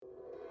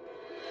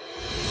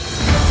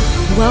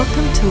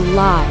Welcome to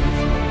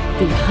Live,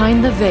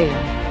 Behind the Veil,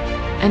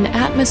 an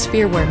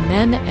atmosphere where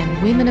men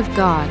and women of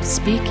God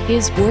speak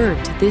His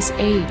word to this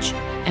age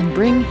and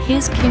bring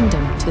His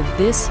kingdom to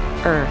this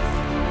earth.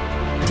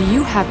 Do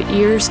you have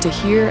ears to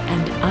hear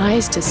and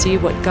eyes to see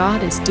what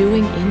God is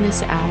doing in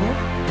this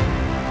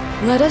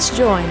hour? Let us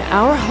join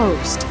our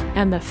host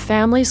and the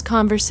family's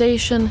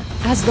conversation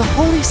as the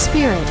Holy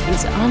Spirit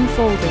is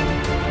unfolding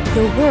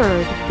the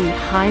Word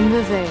behind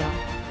the veil.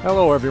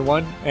 Hello,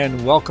 everyone,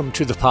 and welcome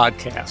to the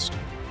podcast.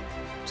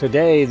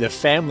 Today, the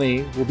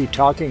family will be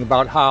talking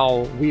about how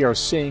we are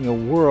seeing a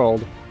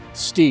world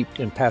steeped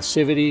in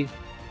passivity,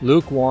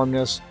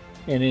 lukewarmness,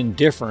 and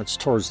indifference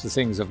towards the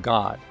things of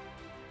God.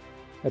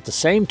 At the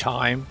same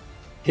time,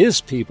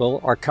 His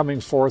people are coming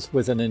forth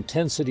with an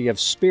intensity of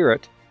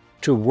spirit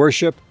to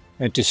worship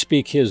and to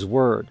speak His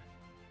word.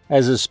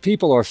 As His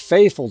people are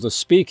faithful to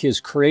speak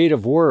His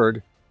creative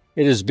word,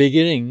 it is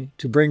beginning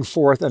to bring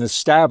forth and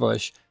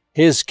establish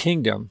His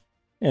kingdom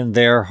in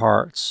their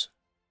hearts.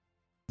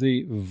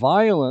 The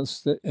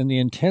violence and the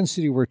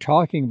intensity we're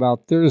talking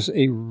about, there's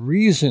a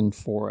reason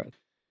for it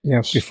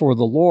before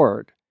the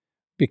Lord,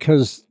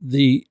 because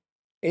the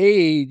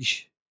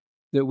age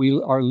that we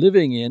are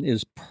living in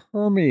is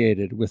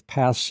permeated with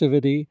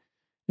passivity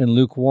and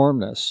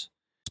lukewarmness,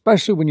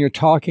 especially when you're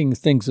talking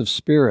things of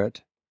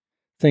spirit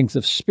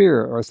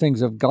or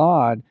things of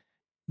God.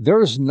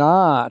 There's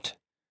not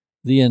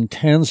the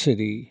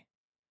intensity,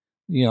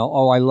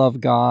 I love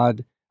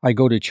God, I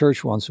go to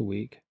church once a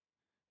week.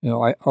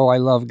 I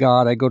love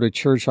God, I go to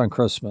church on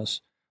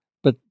Christmas.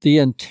 But the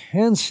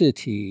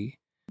intensity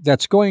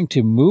that's going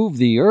to move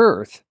the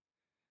earth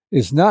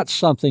is not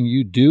something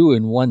you do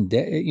in one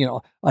day,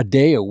 a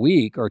day a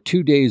week or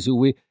 2 days a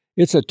week.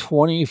 It's a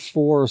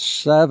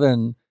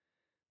 24/7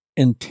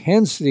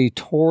 intensity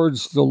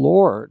towards the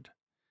Lord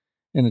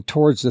and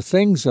towards the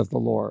things of the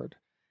Lord.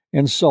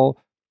 And so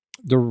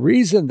the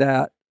reason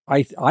that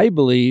I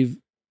believe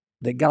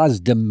that God's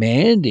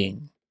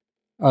demanding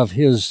of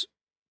His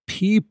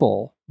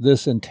people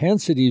this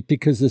intensity is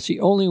because it's the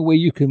only way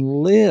you can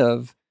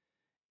live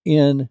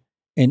in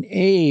an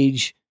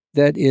age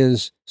that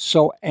is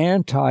so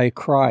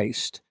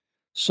anti-Christ,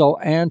 so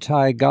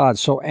anti-God,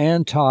 so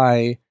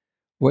anti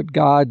what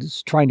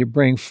God's trying to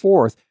bring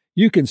forth.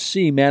 You can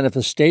see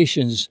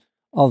manifestations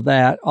of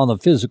that on the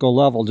physical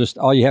level. Just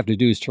all you have to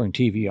do is turn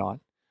TV on.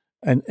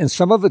 And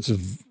some of it's,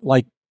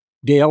 like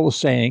Dale was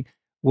saying,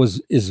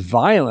 is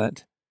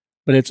violent,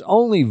 but it's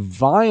only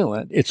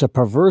violent. It's a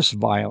perverse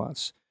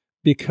violence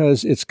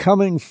because it's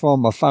coming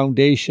from a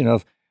foundation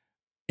of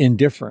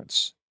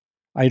indifference.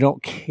 I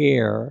don't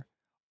care,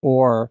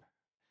 or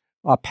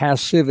a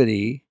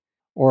passivity,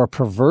 or a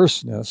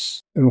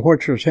perverseness. And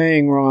what you're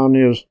saying, Ron,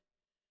 is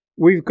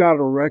we've got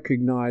to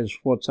recognize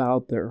what's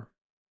out there.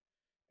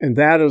 And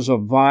that is a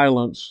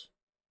violence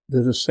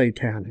that is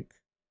satanic.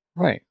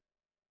 Right.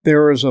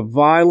 There is a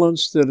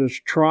violence that is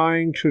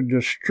trying to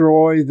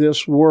destroy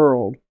this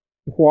world.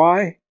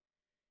 Why?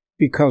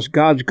 Because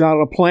God's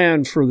got a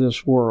plan for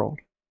this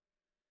world.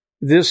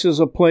 This is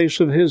a place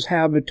of His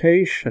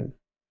habitation.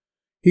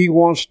 He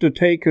wants to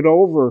take it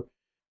over.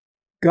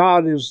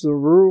 God is the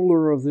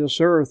ruler of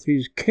this earth.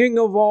 He's king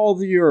of all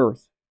the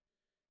earth.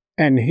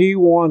 And He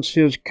wants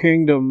His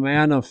kingdom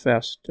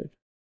manifested.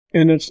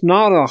 And it's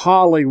not a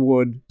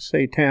Hollywood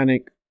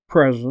satanic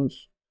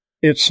presence.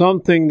 It's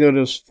something that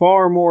is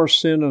far more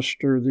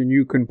sinister than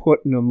you can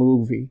put in a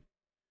movie,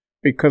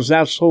 because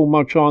that's so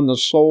much on the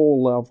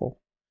soul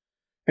level.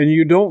 And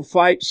you don't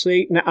fight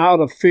Satan out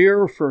of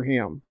fear for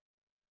him.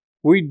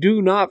 We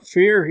do not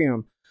fear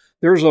him.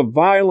 There's a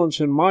violence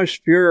in my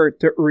spirit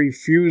that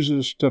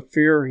refuses to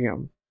fear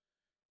him,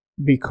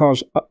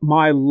 because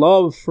my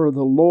love for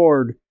the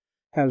Lord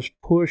has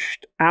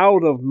pushed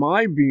out of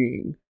my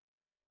being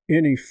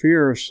any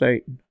fear of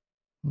Satan,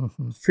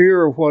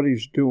 fear of what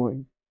he's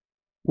doing.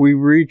 We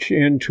reach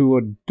into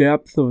a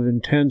depth of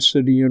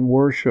intensity in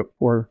worship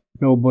where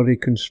nobody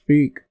can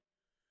speak.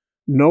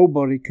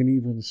 Nobody can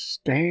even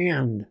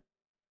stand.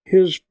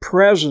 His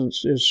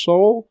presence is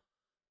so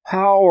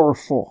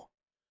powerful,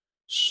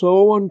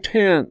 so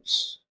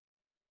intense,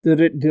 that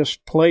it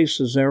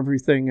displaces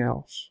everything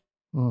else.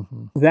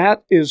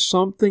 That is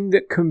something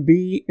that can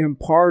be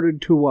imparted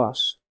to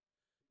us.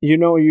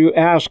 You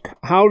ask,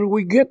 how do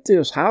we get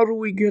this? How do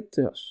we get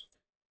this?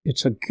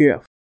 It's a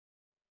gift.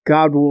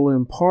 God will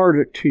impart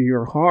it to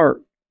your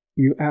heart.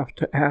 You have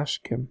to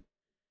ask Him.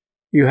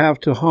 You have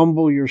to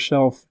humble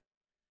yourself.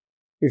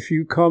 If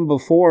you come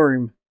before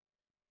Him,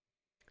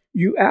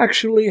 you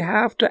actually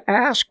have to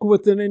ask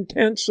with an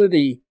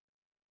intensity.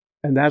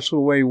 And that's the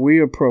way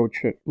we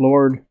approach it.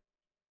 Lord,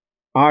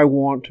 I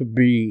want to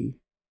be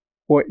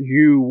what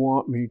You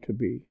want me to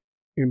be.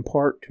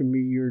 Impart to me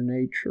Your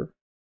nature.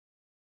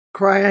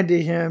 Cry unto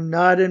Him,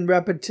 not in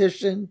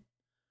repetition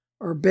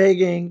or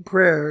begging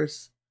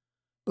prayers,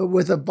 but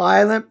with a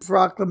violent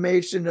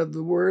proclamation of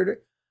the word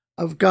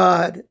of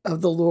God,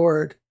 of the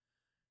Lord,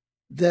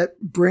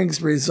 that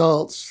brings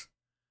results.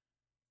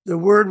 The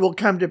word will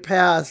come to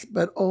pass,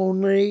 but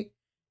only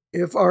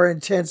if our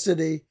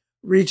intensity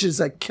reaches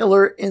a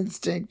killer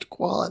instinct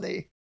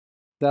quality.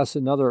 That's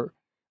another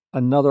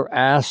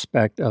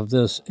aspect of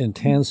this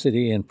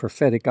intensity and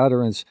prophetic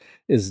utterance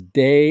is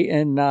day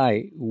and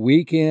night,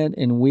 week in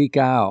and week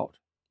out.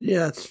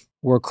 Yes.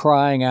 We're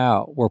crying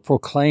out. We're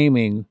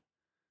proclaiming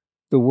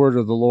the word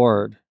of the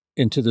Lord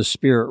into the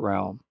spirit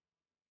realm.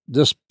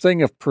 This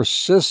thing of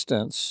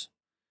persistence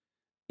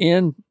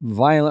in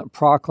violent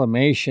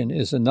proclamation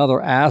is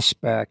another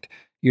aspect.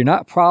 You're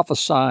not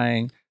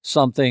prophesying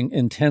something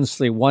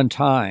intensely one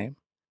time.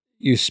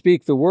 You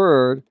speak the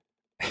word,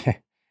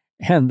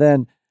 and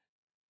then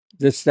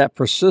it's that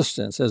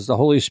persistence. As the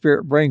Holy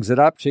Spirit brings it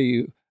up to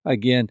you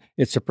again,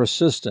 it's a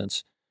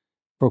persistence,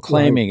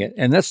 proclaiming it.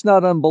 And that's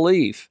not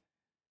unbelief.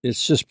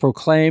 It's just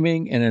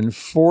proclaiming and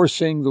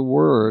enforcing the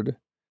word.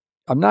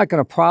 I'm not going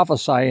to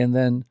prophesy and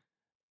then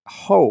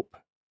hope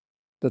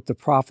that the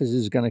prophecy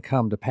is going to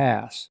come to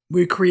pass.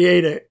 We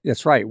create it.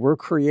 That's right. We're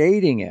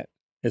creating it.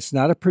 It's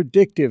not a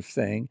predictive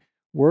thing.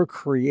 We're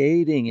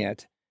creating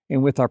it.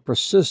 And with our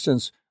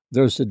persistence,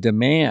 there's a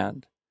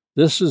demand.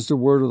 This is the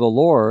word of the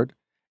Lord,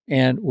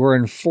 and we're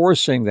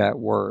enforcing that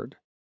word.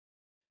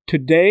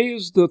 Today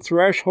is the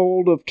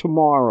threshold of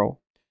tomorrow.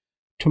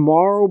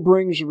 Tomorrow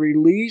brings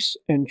release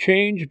and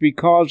change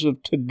because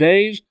of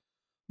today's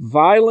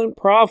violent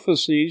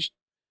prophecies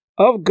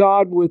of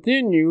God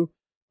within you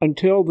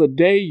until the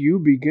day you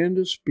begin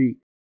to speak.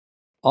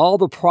 All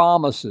the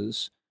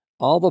promises,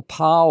 all the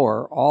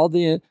power,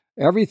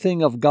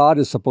 everything of God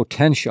is a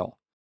potential.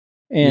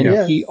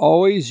 And He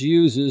always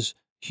uses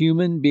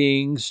human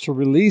beings to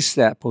release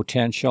that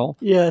potential.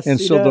 Yes, and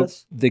so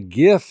does. the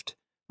gift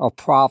of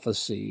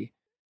prophecy,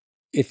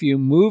 if you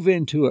move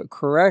into it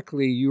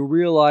correctly, you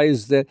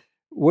realize that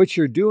what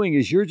you're doing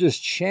is you're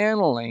just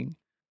channeling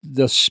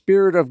the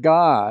Spirit of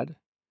God.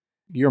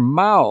 Your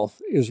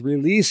mouth is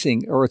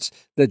releasing, or it's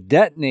the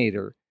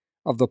detonator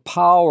of the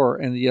power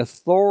and the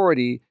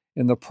authority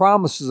and the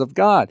promises of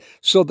God.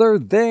 So they're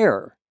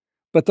there,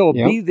 but they'll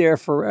be there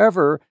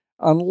forever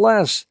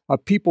unless a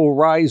people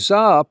rise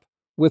up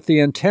with the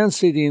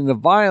intensity and the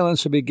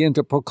violence and begin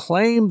to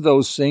proclaim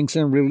those things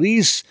and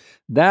release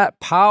that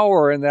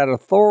power and that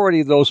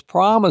authority, those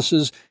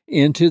promises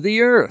into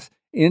the earth,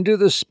 into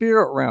the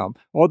spirit realm.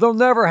 Well, they'll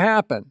never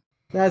happen.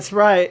 That's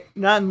right.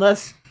 Not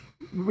unless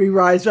we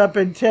rise up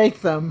and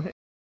take them.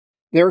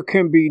 There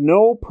can be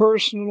no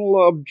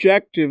personal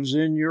objectives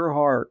in your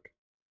heart.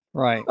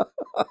 Right.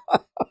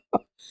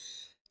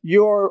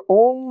 Your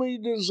only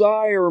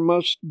desire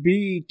must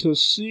be to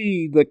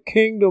see the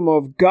kingdom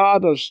of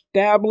God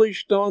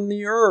established on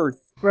the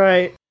earth.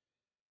 Right.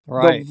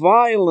 The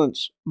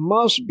violence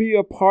must be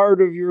a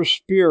part of your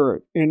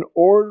spirit in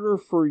order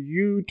for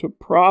you to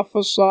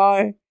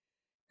prophesy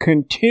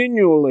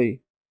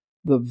continually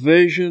the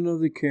vision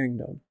of the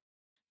kingdom.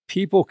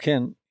 People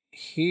can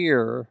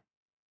hear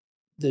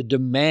the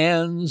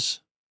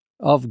demands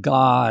of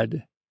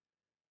God,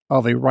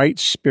 of a right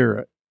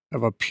spirit,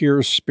 of a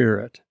pure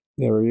spirit.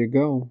 There you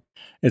go.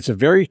 It's a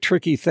very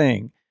tricky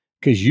thing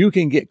because you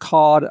can get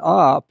caught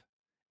up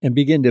and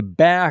begin to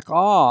back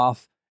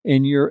off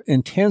in your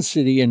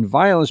intensity and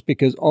violence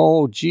because,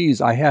 oh, geez,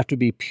 I have to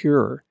be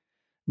pure.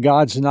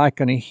 God's not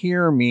going to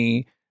hear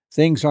me.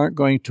 Things aren't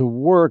going to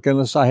work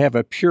unless I have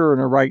a pure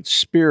and a right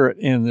spirit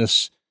in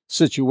this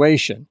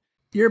situation.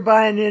 You're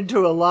buying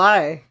into a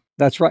lie.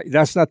 That's right.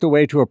 That's not the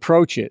way to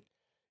approach it.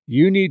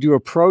 You need to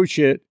approach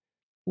it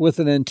with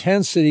an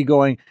intensity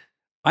going,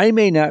 I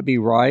may not be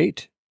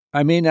right.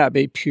 I may not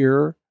be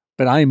pure,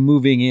 but I'm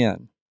moving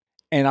in.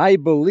 And I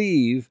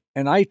believe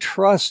and I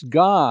trust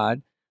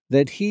God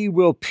that He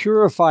will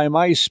purify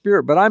my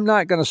spirit, but I'm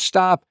not going to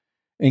stop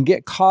and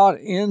get caught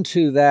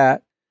into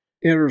that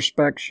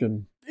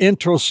introspection.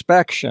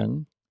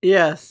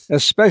 Yes.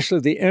 Especially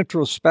the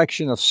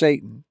introspection of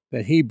Satan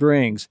that he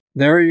brings.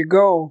 There you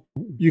go.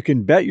 You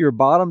can bet your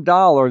bottom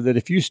dollar that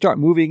if you start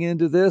moving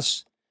into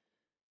this,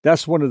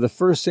 that's one of the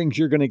first things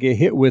you're going to get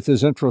hit with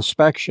is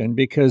introspection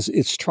because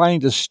it's trying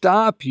to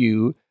stop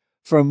you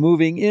from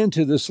moving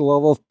into this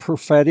level of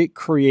prophetic,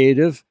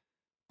 creative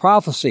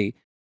prophecy.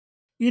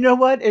 You know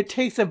what? It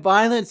takes a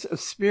violence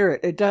of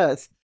spirit. It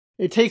does.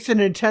 It takes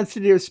an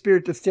intensity of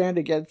spirit to stand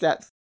against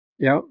that.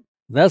 Yep.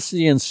 That's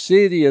the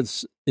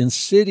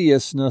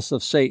insidiousness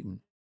of Satan.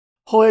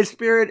 Holy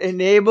Spirit,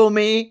 enable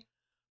me,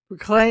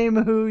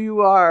 proclaim who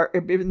you are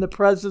in the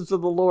presence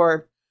of the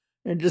Lord,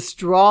 and just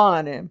draw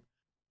on Him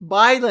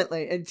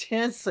violently,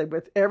 intensely,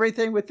 with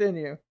everything within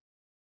you.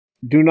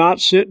 Do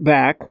not sit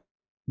back.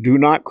 Do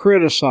not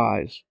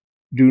criticize.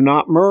 Do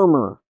not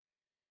murmur.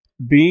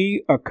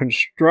 Be a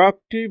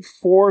constructive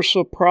force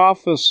of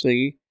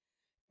prophecy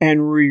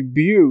and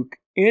rebuke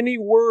any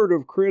word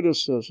of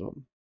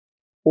criticism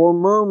or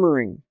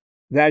murmuring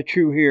that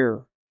you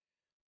hear.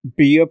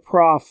 Be a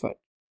prophet.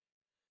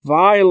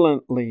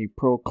 Violently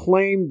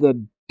proclaim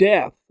the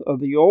death of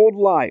the old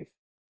life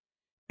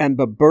and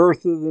the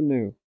birth of the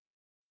new.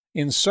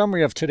 In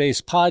summary of today's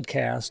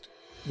podcast,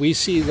 we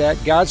see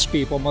that God's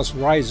people must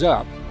rise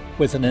up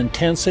with an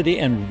intensity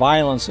and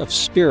violence of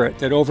spirit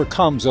that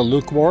overcomes the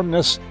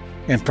lukewarmness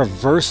and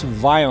perverse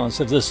violence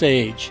of this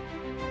age.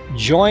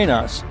 Join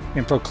us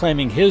in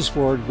proclaiming His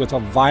word with a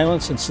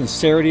violence and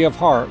sincerity of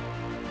heart.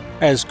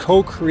 As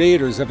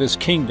co-creators of His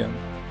kingdom,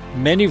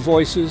 many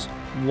voices,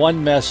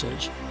 one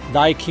message: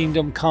 Thy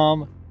kingdom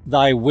come,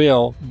 Thy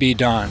will be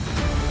done.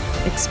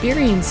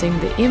 Experiencing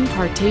the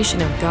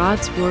impartation of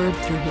God's Word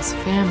through His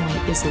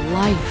family is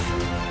life.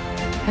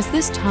 Has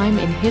this time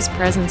in His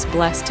presence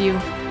blessed you?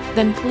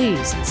 Then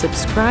please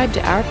subscribe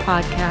to our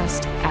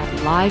podcast at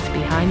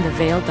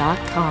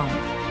livebehindtheveil.com.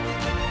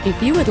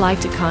 If you would like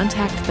to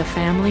contact the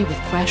family with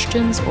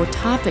questions or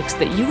topics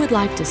that you would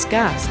like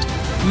discussed,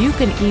 you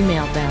can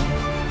email them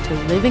to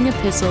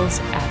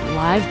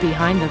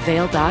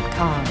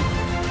livingepistles@livebehindtheveil.com.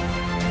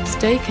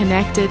 Stay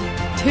connected,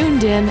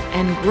 tuned in,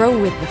 and grow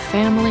with the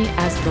family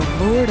as the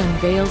Lord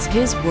unveils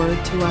His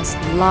Word to us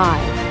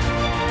live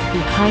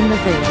behind the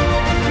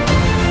veil.